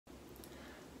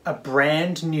a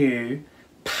brand new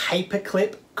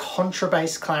paperclip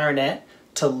contrabass clarinet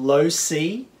to low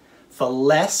C for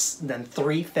less than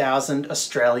 3,000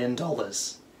 Australian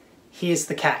dollars. Here's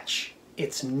the catch,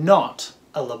 it's not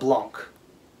a LeBlanc.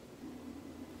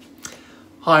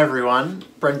 Hi everyone,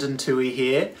 Brendan Toohey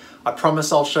here. I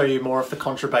promise I'll show you more of the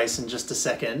contrabass in just a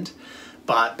second,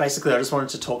 but basically I just wanted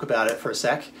to talk about it for a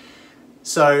sec.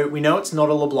 So we know it's not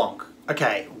a LeBlanc.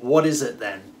 Okay, what is it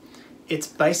then? It's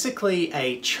basically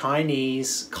a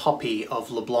Chinese copy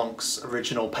of LeBlanc's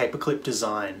original paperclip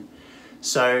design.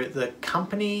 So the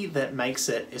company that makes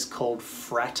it is called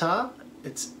Frater.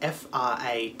 It's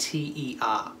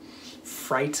F-R-A-T-E-R.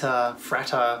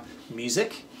 Frater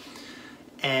Music.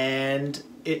 And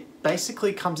it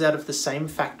basically comes out of the same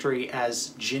factory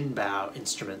as Jinbao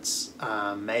instruments.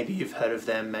 Maybe you've heard of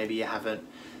them, maybe you haven't.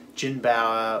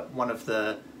 Jinbao, one of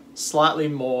the slightly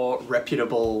more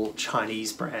reputable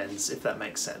Chinese brands, if that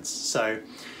makes sense. So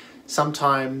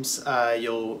sometimes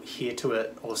you'll hear to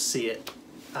it or see it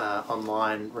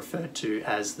online referred to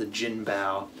as the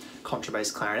Jinbao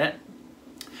contrabass clarinet.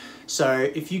 So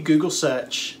if you Google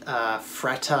search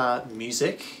Frater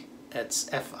Music, it's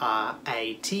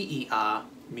F-R-A-T-E-R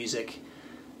music,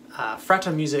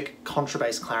 Frater Music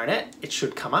contrabass clarinet, it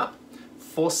should come up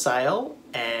for sale,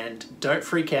 and don't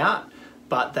freak out,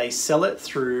 but they sell it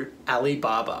through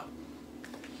Alibaba.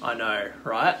 I know,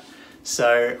 right?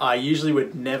 So I usually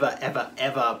would never,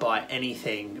 ever buy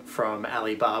anything from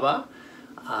Alibaba.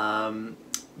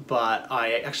 But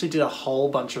I actually did a whole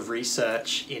bunch of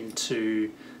research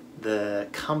into the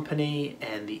company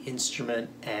and the instrument,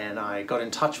 and I got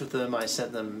in touch with them. I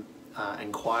sent them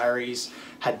inquiries,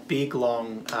 had big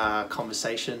long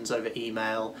conversations over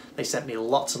email. They sent me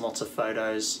lots and lots of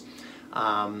photos.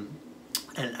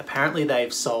 And apparently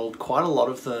they've sold quite a lot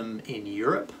of them in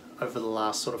Europe over the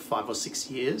last sort of 5 or 6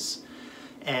 years.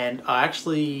 And I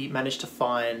actually managed to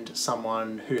find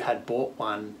someone who had bought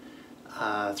one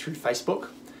through Facebook,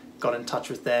 got in touch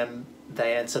with them.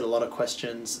 They answered a lot of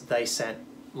questions. They sent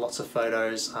lots of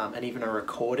photos and even a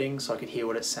recording so I could hear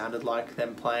what it sounded like,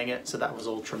 them playing it. So that was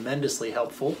all tremendously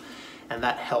helpful. And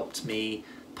that helped me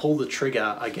pull the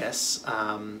trigger, I guess,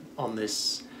 on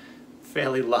this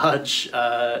fairly large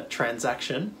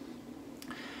transaction.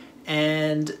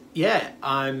 And yeah,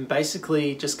 I'm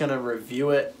basically just going to review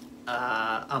it,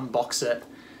 unbox it,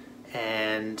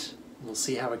 and we'll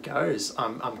see how it goes.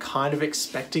 I'm kind of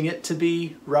expecting it to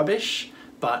be rubbish,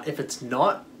 but if it's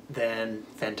not, then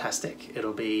fantastic.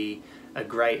 It'll be a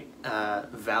great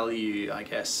value, I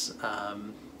guess,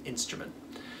 instrument.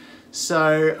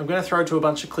 So I'm going to throw to a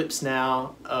bunch of clips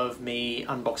now of me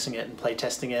unboxing it and play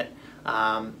testing it.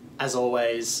 As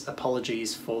always,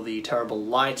 apologies for the terrible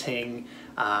lighting,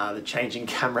 the changing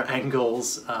camera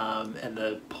angles, and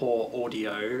the poor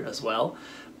audio as well,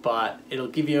 but it'll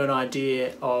give you an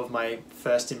idea of my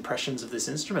first impressions of this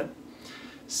instrument.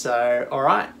 So,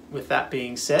 alright, with that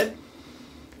being said,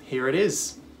 here it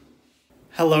is.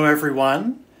 Hello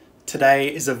everyone.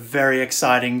 Today is a very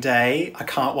exciting day. I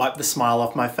can't wipe the smile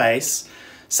off my face.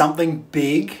 Something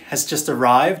big has just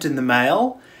arrived in the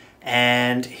mail,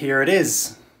 and here it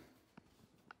is.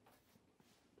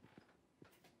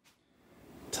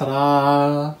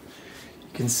 Ta-da!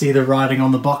 You can see the writing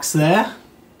on the box there.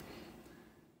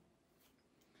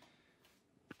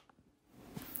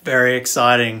 Very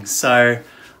exciting. So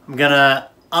I'm gonna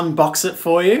unbox it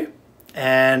for you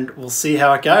and we'll see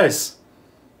how it goes.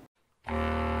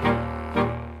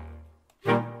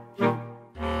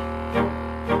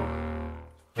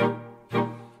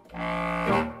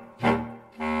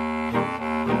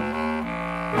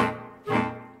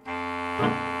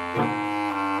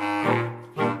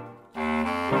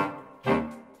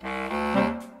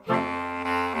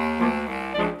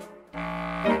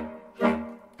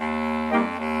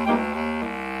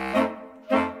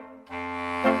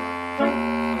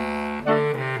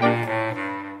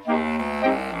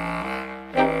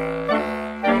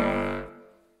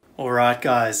 Alright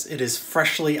guys, it is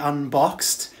freshly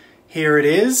unboxed. Here it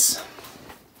is.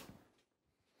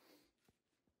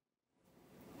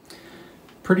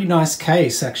 Pretty nice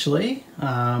case actually.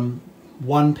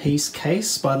 One piece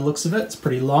case by the looks of it. It's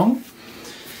pretty long.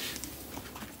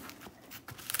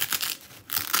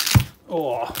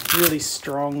 Oh, really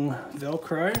strong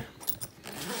Velcro.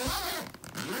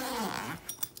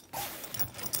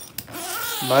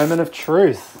 Moment of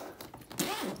truth.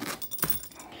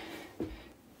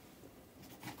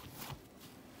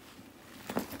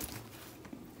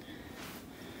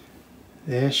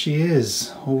 There she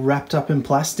is, all wrapped up in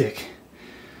plastic.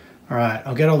 All right,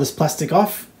 I'll get all this plastic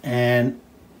off and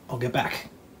I'll get back.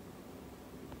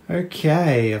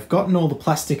 Okay, I've gotten all the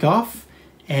plastic off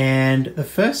And the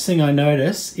first thing I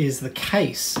notice is the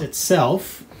case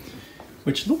itself,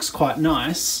 which looks quite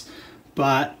nice,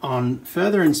 but on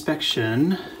further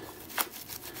inspection,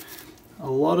 a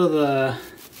lot of the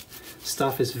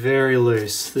stuff is very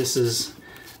loose. This is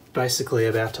basically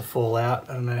about to fall out.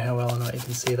 I don't know how well or not you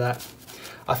can see that.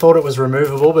 I thought it was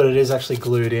removable, but it is actually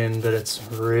glued in, but it's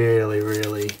really,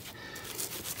 really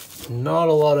not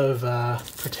a lot of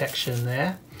protection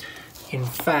there. In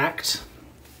fact,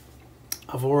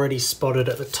 I've already spotted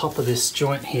at the top of this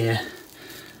joint here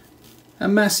a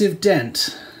massive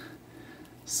dent.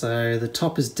 So the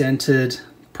top is dented,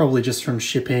 probably just from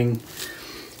shipping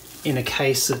in a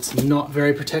case that's not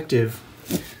very protective.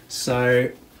 So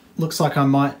looks like I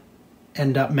might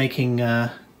end up making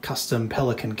a custom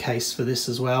Pelican case for this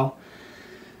as well,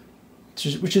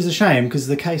 which is a shame because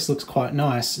the case looks quite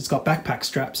nice. It's got backpack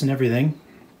straps and everything,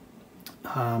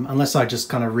 unless I just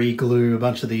kind of re-glue a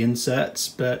bunch of the inserts,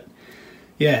 but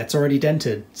yeah, it's already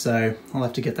dented, so I'll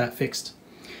have to get that fixed.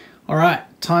 All right,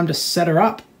 time to set her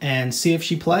up and see if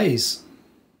she plays.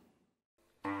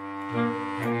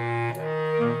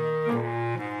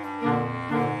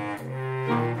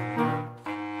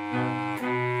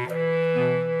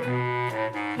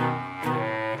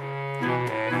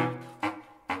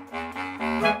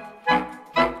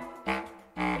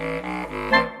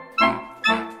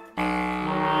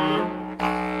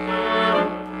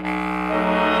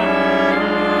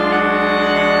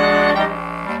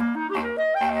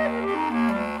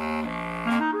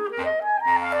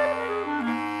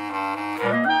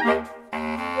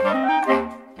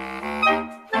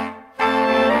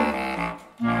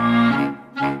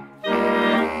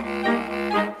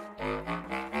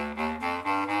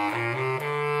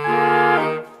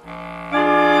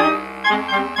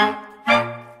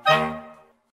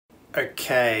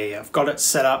 Okay, I've got it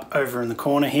set up over in the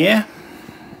corner here.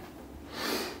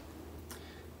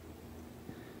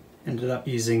 Ended up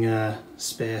using a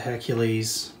spare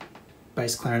Hercules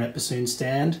bass clarinet bassoon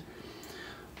stand.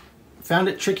 Found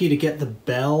it tricky to get the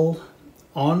bell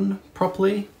on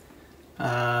properly.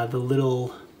 The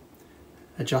little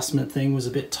adjustment thing was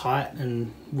a bit tight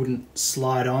and wouldn't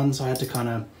slide on, so I had to kind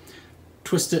of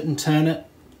twist it and turn it,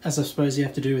 as I suppose you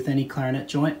have to do with any clarinet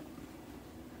joint.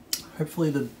 Hopefully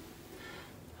the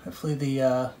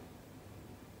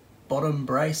bottom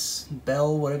brace,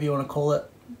 bell, whatever you want to call it,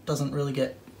 doesn't really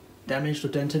get damaged or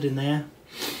dented in there.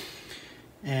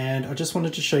 And I just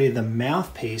wanted to show you the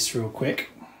mouthpiece real quick.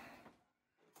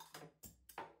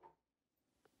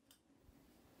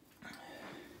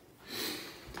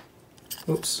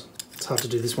 Oops, it's hard to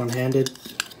do this one-handed.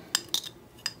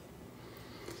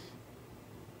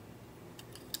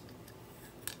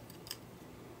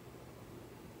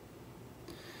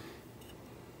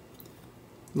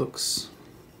 Looks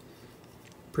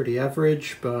pretty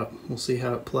average, but we'll see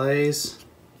how it plays.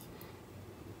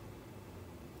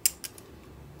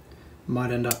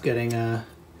 Might end up getting a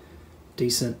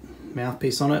decent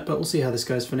mouthpiece on it, but we'll see how this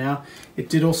goes for now. It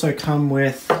did also come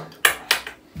with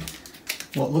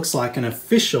what looks like an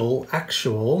official,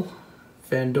 actual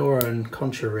Fandora and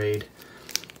Contra reed.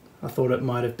 I thought it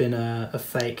might have been a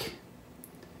fake,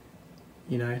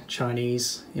 you know,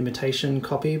 Chinese imitation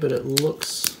copy, but it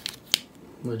looks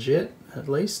legit at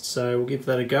least, so we'll give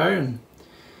that a go and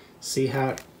see how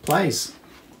it plays.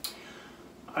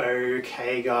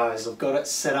 Okay guys, I've got it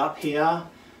set up here,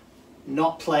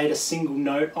 not played a single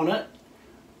note on it.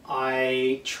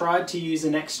 I tried to use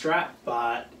a neck strap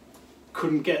but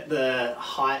couldn't get the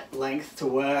height length to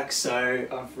work, so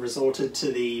I've resorted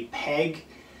to the peg.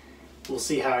 We'll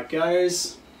see how it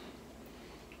goes.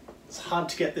 It's hard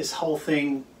to get this whole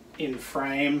thing in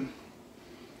frame.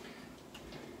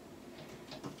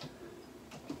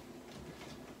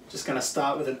 Just going to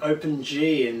start with an open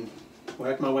G and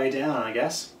work my way down, I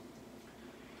guess.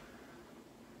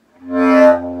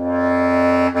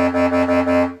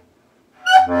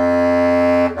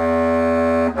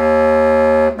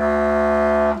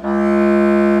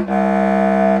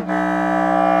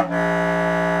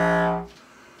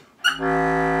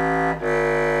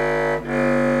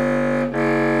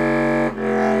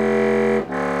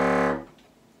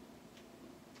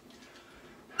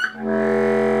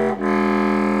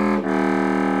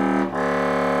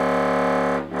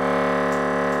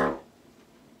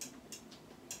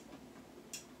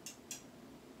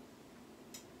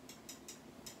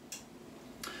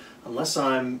 Unless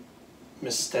I'm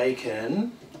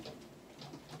mistaken,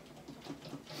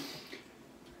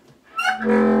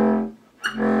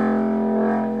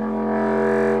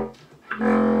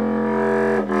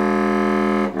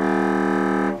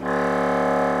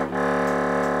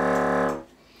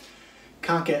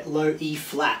 can't get low E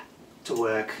flat to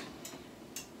work.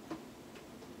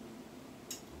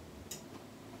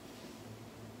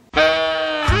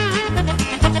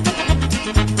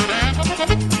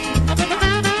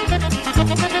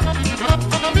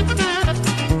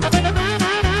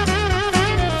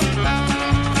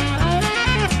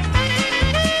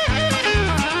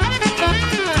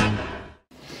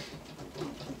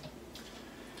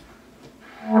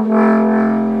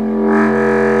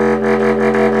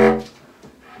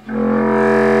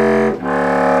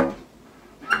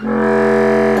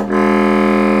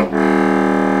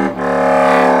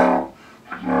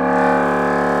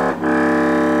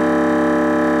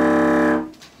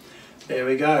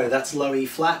 that's low E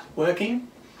flat working.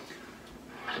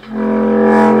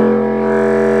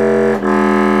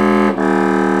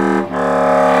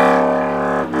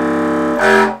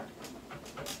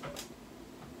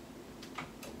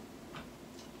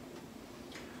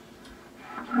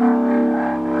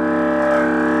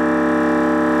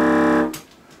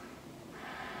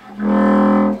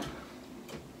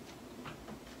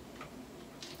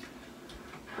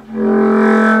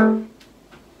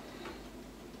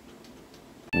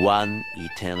 One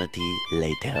eternity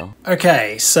later.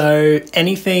 Okay, so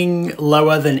anything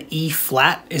lower than E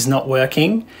flat is not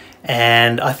working,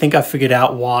 and I think I figured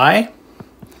out why.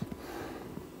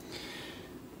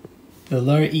 The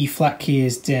low E flat key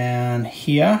is down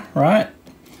here, right?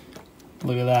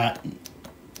 Look at that.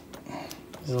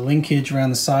 There's a linkage around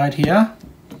the side here,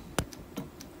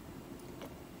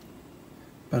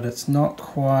 but it's not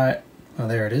quite, oh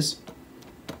there it is.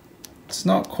 It's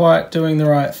not quite doing the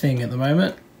right thing at the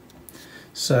moment.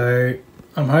 So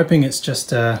I'm hoping it's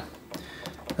just a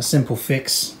simple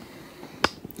fix.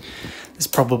 There's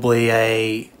probably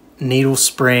a needle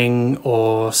spring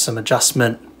or some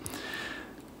adjustment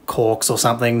corks or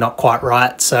something not quite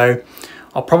right. So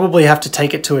I'll probably have to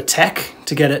take it to a tech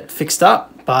to get it fixed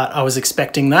up, but I was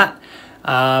expecting that.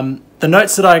 The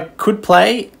notes that I could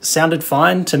play sounded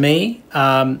fine to me.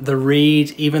 The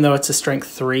reed, even though it's a strength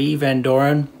 3 Van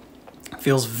Doren,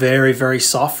 feels very, very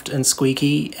soft and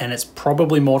squeaky, and it's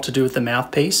probably more to do with the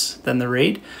mouthpiece than the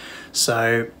reed.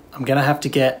 So I'm gonna have to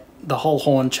get the whole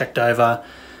horn checked over,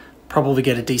 probably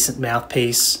get a decent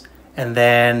mouthpiece, and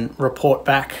then report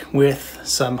back with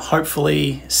some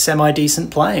hopefully semi-decent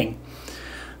playing.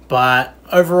 But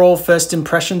overall first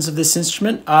impressions of this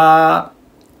instrument are,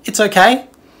 it's okay.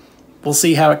 We'll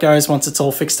see how it goes once it's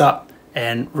all fixed up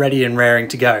and ready and raring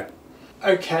to go.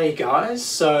 Okay guys,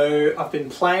 so I've been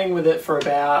playing with it for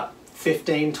about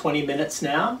 15-20 minutes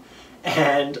now,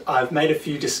 and I've made a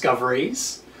few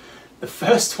discoveries. The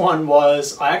first one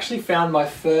was I actually found my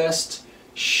first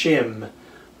shim.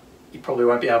 You probably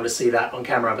won't be able to see that on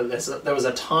camera, but there was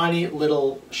a tiny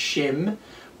little shim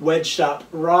wedged up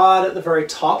right at the very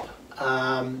top,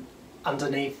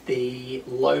 underneath the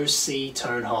low C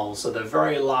tone hole. So the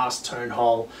very last tone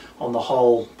hole on the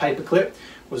whole paperclip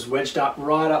was wedged up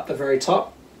right up the very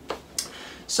top.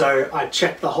 So I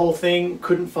checked the whole thing,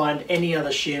 couldn't find any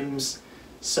other shims.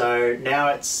 So now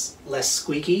it's less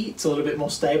squeaky, it's a little bit more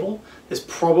stable. There's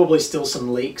probably still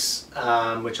some leaks,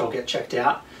 which I'll get checked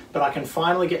out, but I can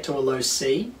finally get to a low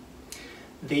C.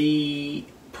 The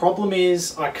problem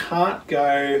is I can't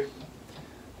play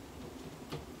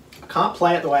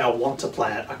it the way I want to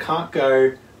play it. I can't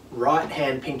go right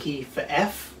hand pinky for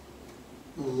F,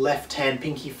 left hand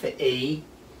pinky for E,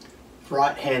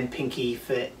 right hand pinky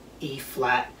for E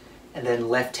flat, and then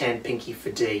left hand pinky for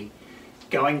D.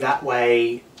 Going that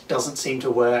way doesn't seem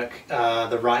to work.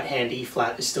 The right hand E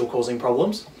flat is still causing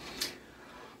problems.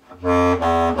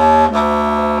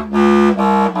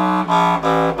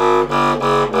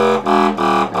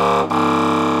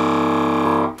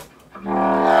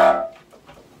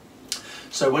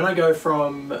 So when I go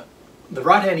from, the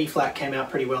right hand E flat came out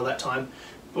pretty well that time,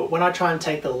 but when I try and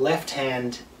take the left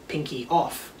hand pinky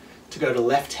off to go to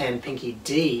left hand pinky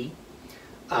D,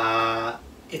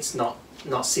 it's not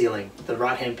sealing. The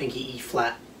right hand pinky E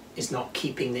flat is not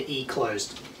keeping the E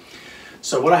closed.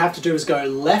 So what I have to do is go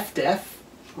left F,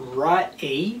 right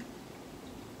E,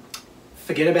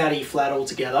 forget about E flat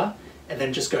altogether, and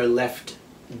then just go left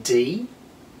D,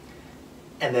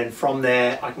 and then from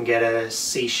there I can get a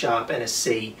C sharp and a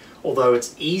C, although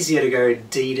it's easier to go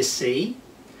D to C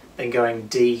than going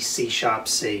D, C sharp,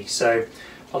 C. So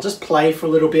I'll just play for a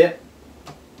little bit.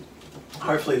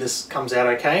 Hopefully this comes out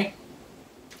okay.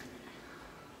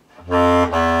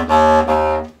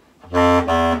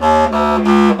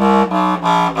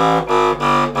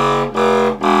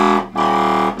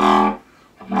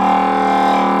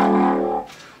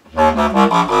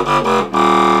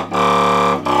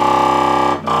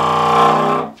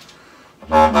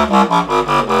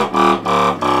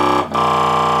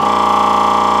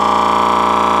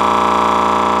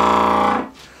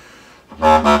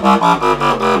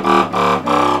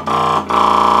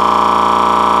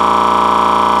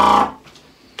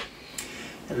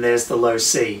 And there's the low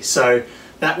C. So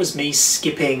that was me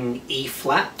skipping E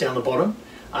flat down the bottom.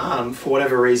 For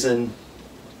whatever reason,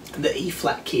 the E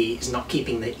flat key is not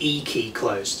keeping the E key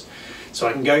closed. So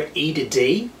I can go E to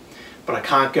D, but I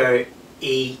can't go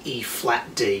E, E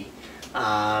flat D.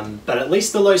 But at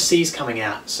least the low C is coming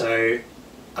out. So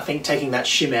I think taking that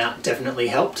shim out definitely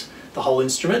helped the whole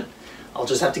instrument. I'll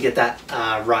just have to get that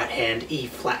right hand E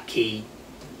flat key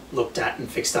looked at and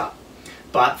fixed up.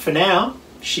 But for now,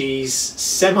 she's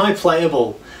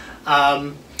semi-playable.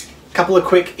 Couple of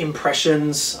quick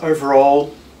impressions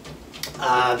overall.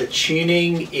 The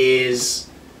tuning is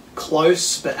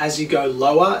close, but as you go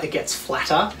lower it gets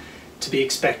flatter, to be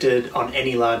expected on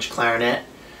any large clarinet.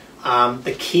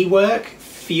 The keywork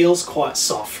feels quite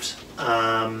soft.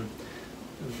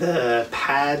 The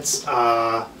pads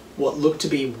are what look to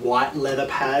be white leather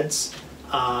pads.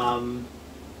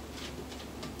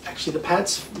 Actually, the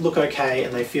pads look okay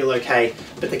and they feel okay,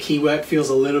 but the keywork feels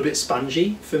a little bit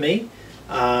spongy for me.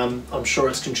 I'm sure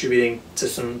it's contributing to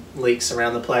some leaks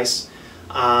around the place.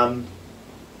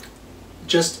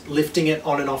 Just lifting it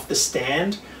on and off the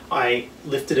stand, I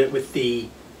lifted it with the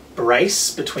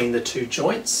brace between the two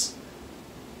joints,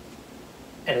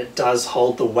 and it does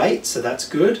hold the weight, so that's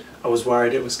good. I was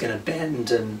worried it was going to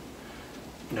bend and,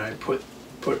 you know, put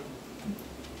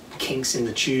kinks in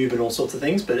the tube and all sorts of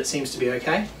things, but it seems to be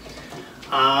okay.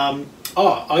 I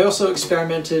also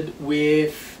experimented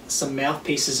with some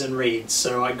mouthpieces and reeds.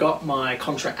 So I got my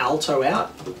Contra Alto out,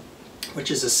 which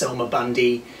is a Selma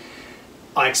Bundy.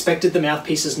 I expected the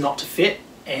mouthpieces not to fit,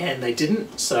 and they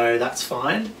didn't, so that's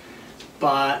fine.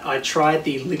 But I tried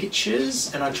the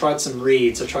ligatures and I tried some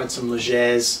reeds. I tried some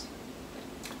Legers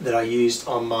that I used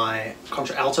on my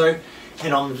Contra Alto,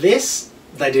 and on this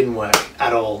they didn't work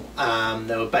at all.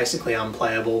 They were basically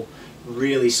unplayable,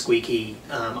 really squeaky.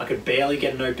 I could barely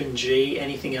get an open G.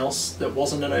 Anything else that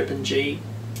wasn't an open G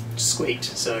squeaked.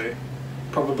 So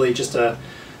probably just a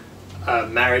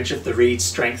marriage of the reed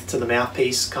strength to the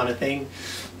mouthpiece kind of thing.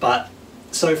 But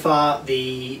so far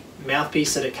the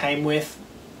mouthpiece that it came with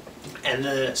and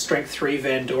the Strength 3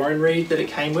 Van Doren reed that it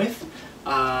came with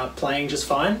are playing just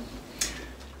fine.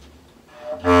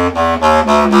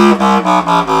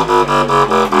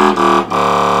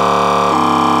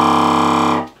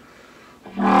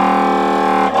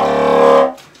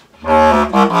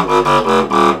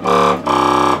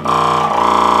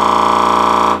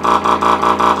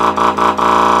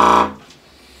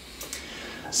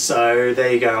 So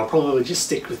there you go, I'll probably just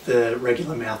stick with the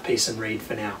regular mouthpiece and reed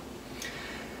for now.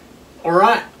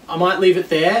 Alright, I might leave it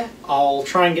there. I'll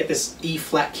try and get this E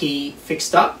flat key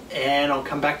fixed up, and I'll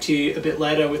come back to you a bit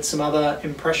later with some other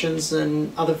impressions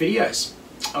and other videos.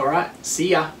 Alright, see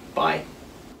ya, bye.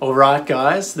 Alright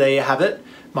guys, there you have it.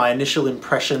 My initial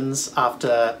impressions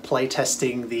after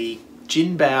playtesting the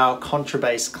Jinbao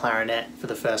Contrabass Clarinet for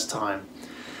the first time.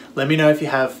 Let me know if you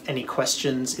have any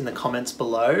questions in the comments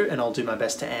below, and I'll do my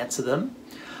best to answer them.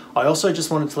 I also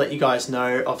just wanted to let you guys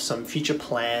know of some future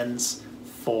plans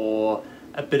for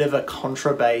a bit of a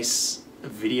contrabass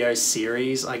video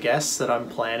series, I guess, that I'm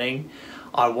planning.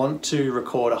 I want to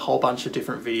record a whole bunch of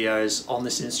different videos on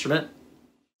this instrument,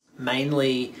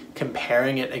 mainly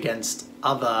comparing it against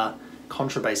other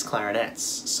contrabass clarinets.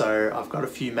 So I've got a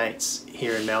few mates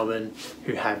here in Melbourne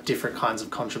who have different kinds of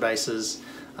contrabasses,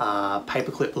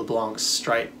 paperclip LeBlancs,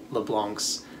 straight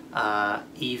LeBlancs,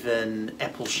 even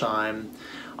Eppelsheim.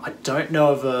 I don't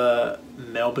know of a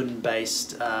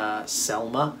Melbourne-based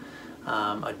Selma.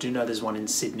 I do know there's one in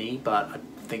Sydney, but I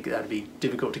think that'd be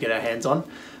difficult to get our hands on.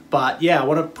 But yeah, I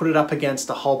want to put it up against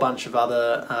a whole bunch of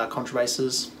other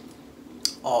contrabasses.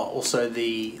 Oh, also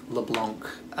the LeBlanc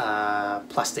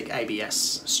plastic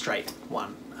ABS straight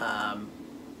one.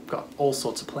 Got all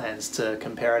sorts of plans to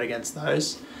compare it against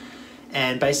those,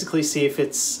 and basically see if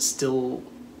it's still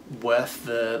worth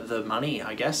the money,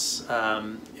 I guess.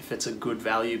 If it's a good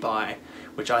value buy,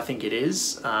 which I think it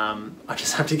is. I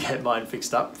just have to get mine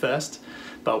fixed up first,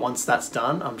 but once that's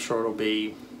done, I'm sure it'll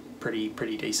be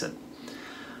pretty decent.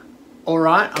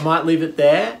 Alright, I might leave it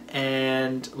there,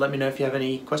 and let me know if you have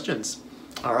any questions.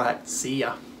 Alright, see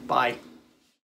ya. Bye.